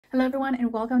Hello everyone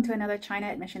and welcome to another China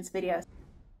admissions video.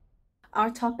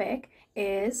 Our topic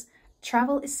is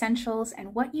travel essentials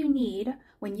and what you need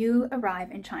when you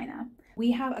arrive in China.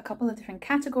 We have a couple of different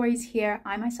categories here.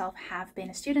 I myself have been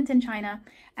a student in China,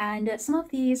 and some of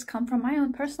these come from my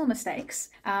own personal mistakes.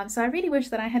 So I really wish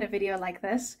that I had a video like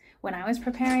this when I was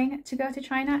preparing to go to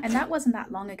China, and that wasn't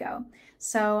that long ago.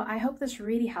 So I hope this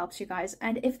really helps you guys.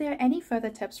 And if there are any further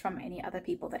tips from any other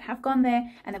people that have gone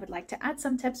there and they would like to add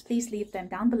some tips, please leave them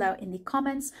down below in the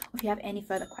comments. Or if you have any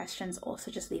further questions, also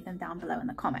just leave them down below in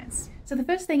the comments. So the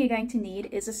first thing you're going to need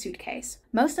is a suitcase.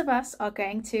 Most of us are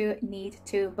going to need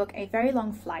to book a very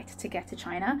long flight to get to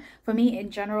China. For me,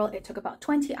 in general, it took about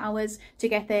 20 hours to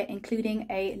get there, including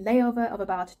a layover of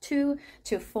about 2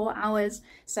 to 4 hours.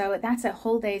 So that's a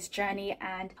whole day's journey,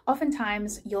 and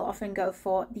oftentimes you'll often go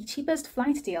for the cheapest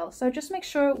flight deal. So just make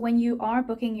sure when you are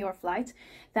booking your flight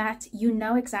that you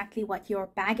know exactly what your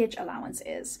baggage allowance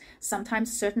is.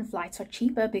 Sometimes certain flights are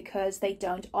cheaper because they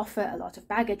don't offer a lot of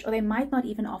baggage, or they might not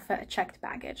even offer a checked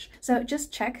baggage. So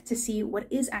just check to see what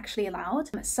is actually allowed.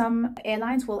 Some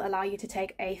airlines will allow you to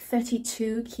take a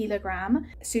 32-kilogram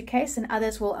suitcase, and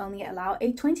others will only allow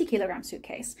a 20-kilogram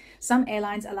suitcase. Some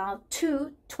airlines allow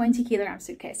 2 20-kilogram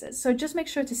suitcases. So just make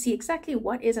sure to see exactly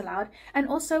what is allowed, and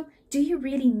also, do you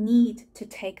really need to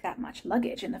take that much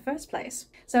luggage in the first place?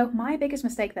 So my biggest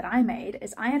mistake that I made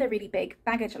is I had a really big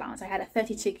baggage allowance. I had a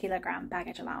 32-kilogram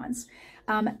baggage allowance,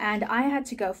 and I had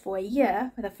to go for a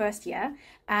year, for the first year,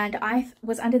 and I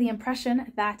was under the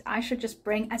impression that I should just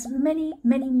bring as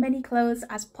many clothes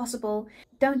as possible.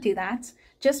 Don't do that.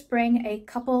 Just bring a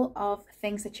couple of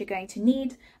things that you're going to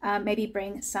need. Maybe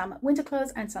bring some winter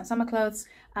clothes and some summer clothes,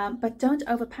 but don't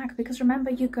overpack, because remember,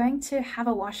 you're going to have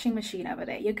a washing machine over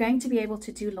there. You're going to be able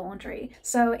to do laundry.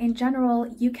 So in general,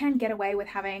 you can get away with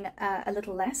having a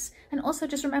little less. And also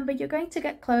just remember, you're going to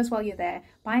get clothes while you're there.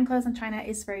 Buying clothes in China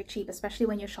is very cheap, especially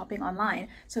when you're shopping online.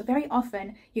 So very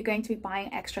often you're going to be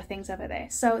buying extra things over there.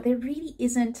 So there really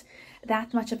isn't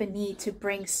that much of a need to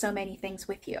bring so many things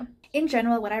with you. In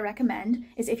general, what I recommend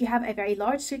is if you have a very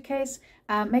large suitcase,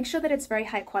 make sure that it's very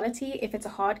high quality if it's a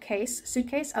hard case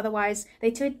suitcase. Otherwise,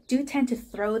 they do tend to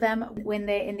throw them when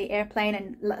they're in the airplane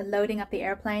and loading up the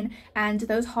airplane. And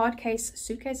those hard case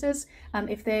suitcases,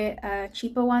 if they're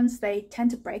cheaper ones, they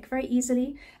tend to break very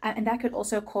easily. And that could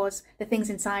also cause the things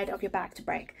inside of your bag to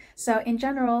break. So in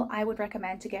general, I would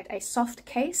recommend to get a soft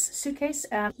case suitcase.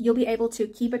 You'll be able to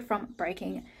keep it from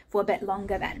breaking for a bit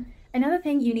longer then. Another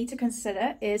thing you need to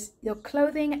consider is your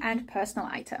clothing and personal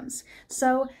items.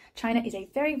 So China is a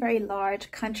very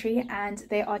large country, and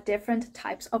there are different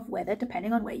types of weather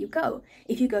depending on where you go.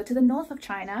 If you go to the north of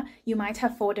China, you might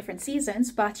have 4 different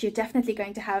seasons, but you're definitely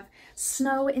going to have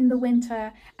snow in the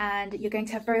winter, and you're going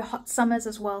to have very hot summers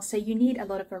as well. So you need a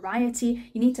lot of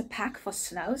variety. You need to pack for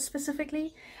snow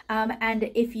specifically. And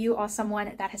if you are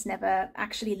someone that has never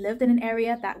actually lived in an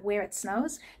area where it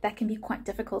snows, that can be quite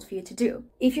difficult for you to do.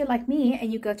 If you're like me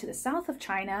and you go to the south of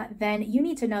China, then you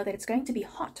need to know that it's going to be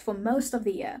hot for most of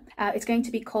the year. It's going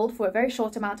to be cold for a very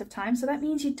short amount of time, so that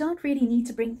means you don't really need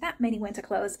to bring that many winter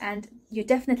clothes, and you're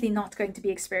definitely not going to be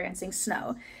experiencing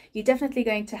snow. You're definitely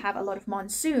going to have a lot of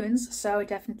monsoons, so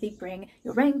definitely bring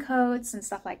your raincoats and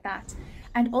stuff like that.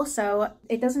 And also,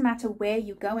 it doesn't matter where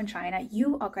you go in China,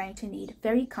 you are going to need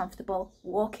very comfortable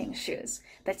walking shoes.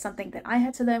 That's something that I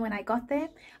had to learn when I got there.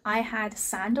 I had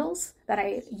sandals that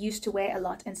I used to wear a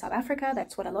lot in South Africa.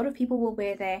 That's what a lot of people will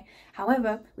wear there.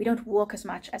 However, we don't walk as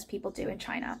much as people do in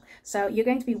China. So you're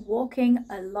going to be walking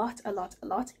a lot.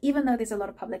 Even though there's a lot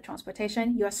of public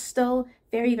transportation, you're still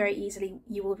very easily,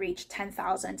 you will reach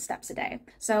 10,000 steps a day.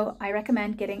 So I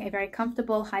recommend getting a very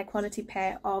comfortable, high quality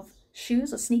pair of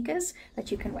shoes or sneakers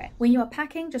that you can wear. When you are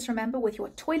packing, just remember with your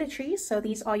toiletries, so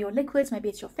these are your liquids, maybe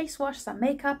it's your face wash, some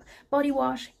makeup, body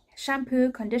wash,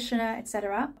 shampoo, conditioner,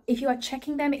 etc. If you are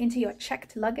checking them into your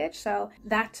checked luggage, so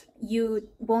that you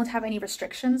won't have any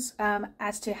restrictions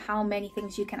as to how many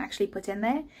things you can actually put in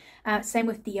there. Same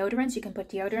with deodorants, you can put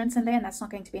deodorants in there and that's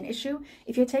not going to be an issue.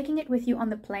 If you're taking it with you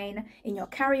on the plane in your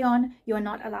carry-on, you're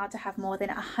not allowed to have more than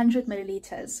 100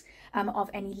 milliliters of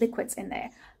any liquids in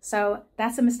there. So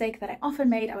that's a mistake that I often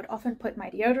made. I would often put my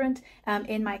deodorant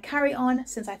in my carry-on,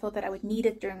 since I thought that I would need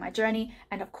it during my journey.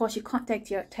 And of course you can't take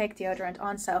deodorant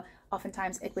on, so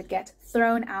oftentimes it would get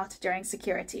thrown out during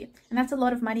security. And that's a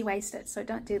lot of money wasted, so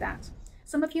don't do that.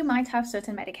 Some of you might have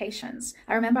certain medications.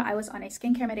 I remember I was on a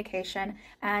skincare medication,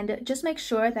 and just make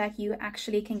sure that you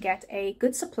actually can get a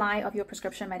good supply of your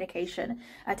prescription medication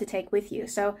to take with you.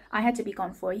 So I had to be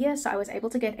gone for a year, so I was able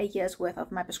to get a year's worth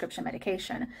of my prescription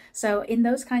medication. So in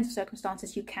those kinds of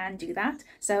circumstances, you can do that.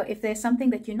 So if there's something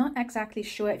that you're not exactly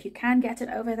sure if you can get it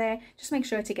over there, just make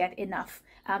sure to get enough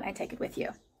and take it with you.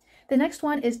 The next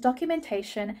one is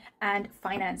documentation and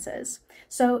finances.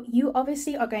 So you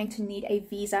obviously are going to need a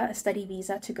visa, a study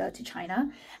visa, to go to China,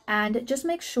 and just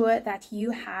make sure that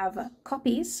you have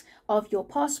copies of your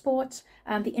passport,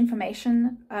 the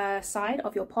information side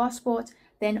of your passport,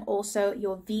 then also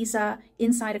your visa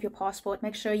inside of your passport.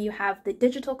 Make sure you have the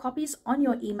digital copies on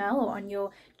your email or on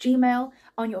your Gmail,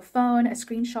 on your phone, a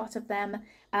screenshot of them,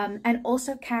 and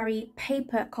also carry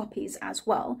paper copies as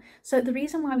well. So the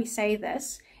reason why we say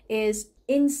this is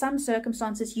in some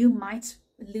circumstances you might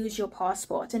lose your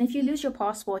passport, and if you lose your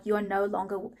passport, you no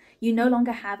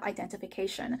longer have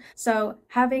identification. So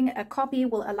having a copy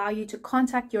will allow you to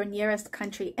contact your nearest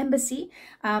country embassy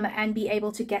and be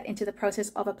able to get into the process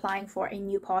of applying for a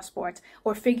new passport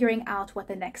or figuring out what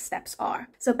the next steps are.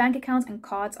 So bank accounts and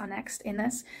cards are next in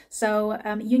this. So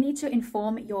you need to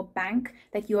inform your bank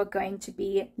that you are going to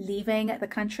be leaving the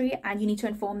country, and you need to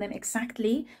inform them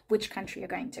exactly which country you're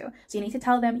going to. So you need to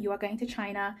tell them you are going to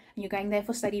China and you're going there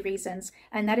for study reasons.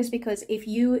 And that is because if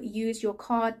you use your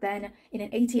card then in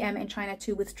an ATM in China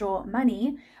to withdraw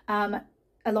money,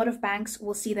 a lot of banks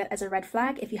will see that as a red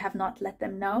flag if you have not let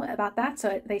them know about that.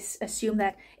 So they assume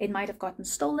that it might have gotten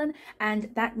stolen,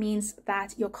 and that means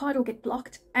that your card will get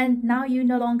blocked and now you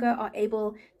no longer are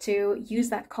able to use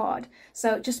that card.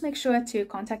 So just make sure to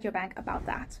contact your bank about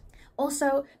that.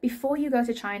 Also, before you go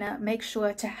to China, make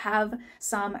sure to have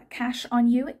some cash on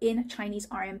you in Chinese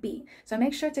RMB. So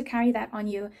make sure to carry that on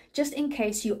you just in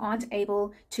case you aren't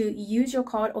able to use your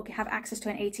card or have access to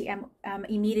an ATM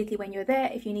immediately when you're there,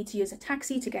 if you need to use a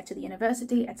taxi to get to the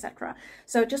university, etc.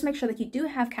 So just make sure that you do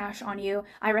have cash on you.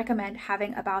 I recommend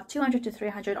having about 200 to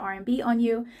 300 RMB on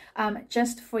you,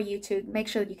 just for you to make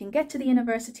sure that you can get to the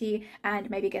university and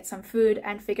maybe get some food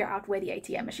and figure out where the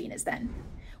ATM machine is then.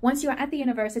 Once you are at the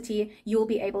university, you will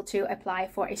be able to apply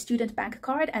for a student bank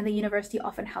card, and the university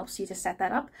often helps you to set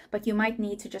that up, but you might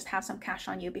need to just have some cash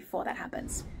on you before that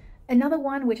happens. Another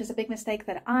one, which is a big mistake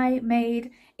that I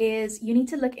made, is you need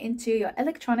to look into your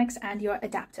electronics and your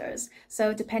adapters.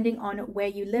 So depending on where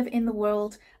you live in the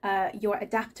world, your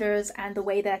adapters and the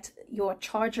way that your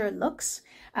charger looks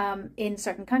in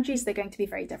certain countries, they're going to be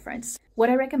very different. What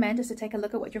I recommend is to take a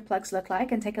look at what your plugs look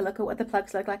like and take a look at what the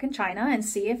plugs look like in China and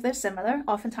see if they're similar.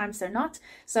 Oftentimes they're not,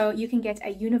 so you can get a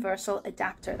universal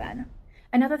adapter then.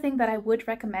 Another thing that I would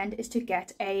recommend is to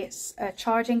get a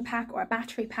charging pack or a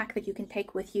battery pack that you can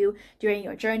take with you during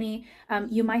your journey.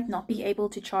 You might not be able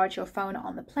to charge your phone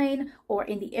on the plane or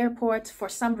in the airport for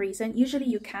some reason. Usually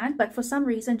you can, but for some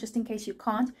reason, just in case you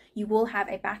can't, you will have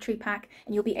a battery pack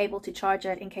and you'll be able to charge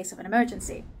it in case of an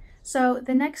emergency. So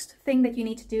the next thing that you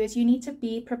need to do is you need to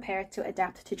be prepared to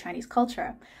adapt to Chinese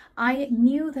culture. I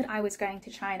knew that I was going to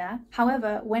China.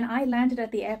 However, when I landed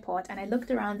at the airport and I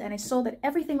looked around and I saw that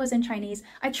everything was in Chinese,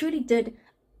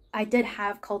 I did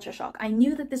have culture shock. I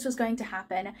knew that this was going to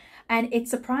happen, and it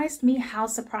surprised me how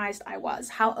surprised I was,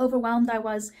 how overwhelmed I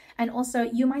was. And also,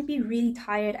 you might be really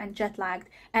tired and jet lagged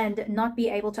and not be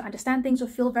able to understand things or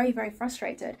feel very, very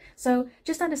frustrated. So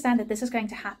just understand that this is going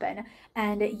to happen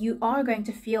and you are going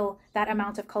to feel that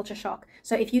amount of culture shock.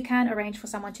 So if you can arrange for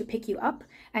someone to pick you up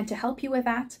and to help you with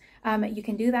that, you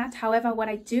can do that. However, what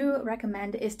I do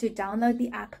recommend is to download the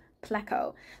app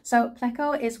Pleco. So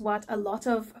Pleco is what a lot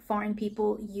of foreign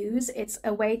people use. It's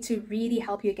a way to really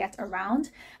help you get around,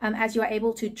 as you are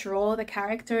able to draw the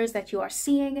characters that you are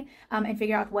seeing and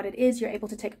figure out what it is. You're able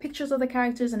to take pictures of the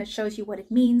characters and it shows you what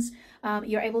it means.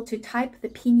 You're able to type the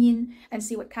pinyin and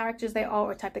see what characters they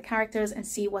are, or type the characters and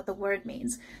see what the word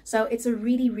means. So it's a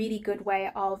really, really good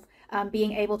way of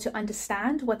being able to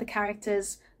understand what the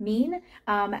characters mean,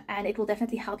 and it will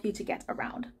definitely help you to get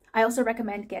around. I also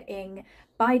recommend getting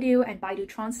Baidu and Baidu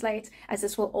Translate, as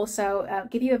this will also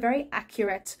give you a very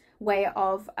accurate way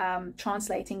of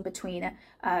translating between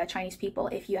Chinese people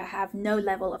if you have no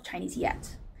level of Chinese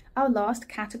yet. Our last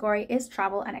category is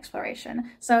travel and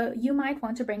exploration. So you might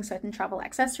want to bring certain travel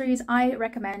accessories. I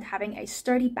recommend having a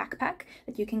sturdy backpack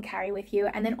that you can carry with you,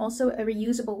 and then also a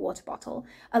reusable water bottle.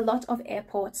 A lot of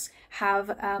airports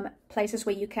have places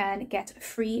where you can get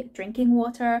free drinking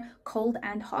water, cold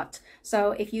and hot.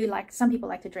 So if you like, some people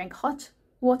like to drink hot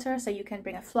water, so you can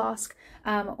bring a flask,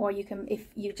 or you can, if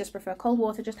you just prefer cold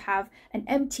water, just have an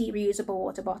empty reusable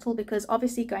water bottle, because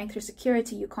obviously going through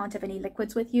security you can't have any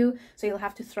liquids with you, so you'll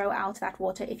have to throw out that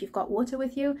water if you've got water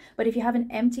with you. But if you have an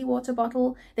empty water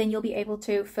bottle, then you'll be able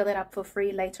to fill it up for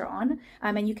free later on,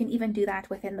 and you can even do that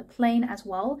within the plane as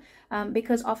well,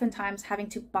 because oftentimes having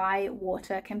to buy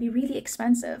water can be really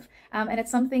expensive, and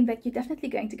it's something that you're definitely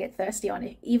going to get thirsty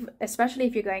on, especially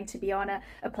if you're going to be on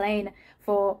a plane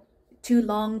for 2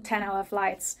 long 10-hour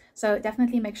flights. So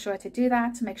definitely make sure to do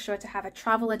that. Make sure to have a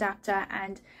travel adapter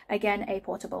and again, a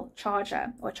portable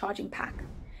charger or charging pack.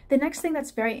 The next thing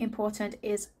that's very important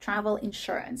is travel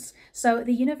insurance. So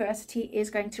the university is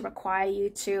going to require you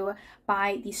to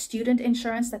buy the student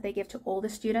insurance that they give to all the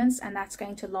students, and that's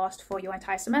going to last for your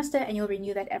entire semester, and you'll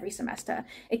renew that every semester.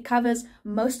 It covers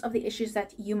most of the issues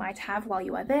that you might have while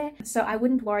you are there. So I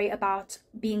wouldn't worry about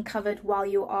being covered while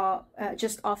you are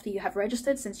just after you have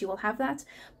registered, since you will have that.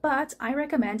 But I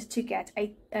recommend to get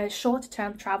a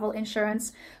short-term travel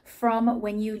insurance from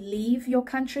when you leave your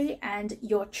country and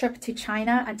your trip to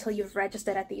China until you've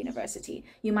registered at the university.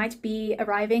 You might be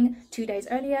arriving 2 days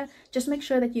earlier. Just make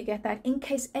sure that you get that in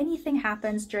case anything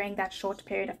happens during that short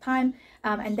period of time,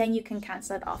 and then you can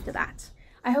cancel it after that.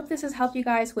 I hope this has helped you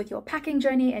guys with your packing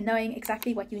journey and knowing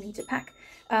exactly what you need to pack.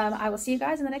 I will see you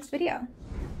guys in the next video.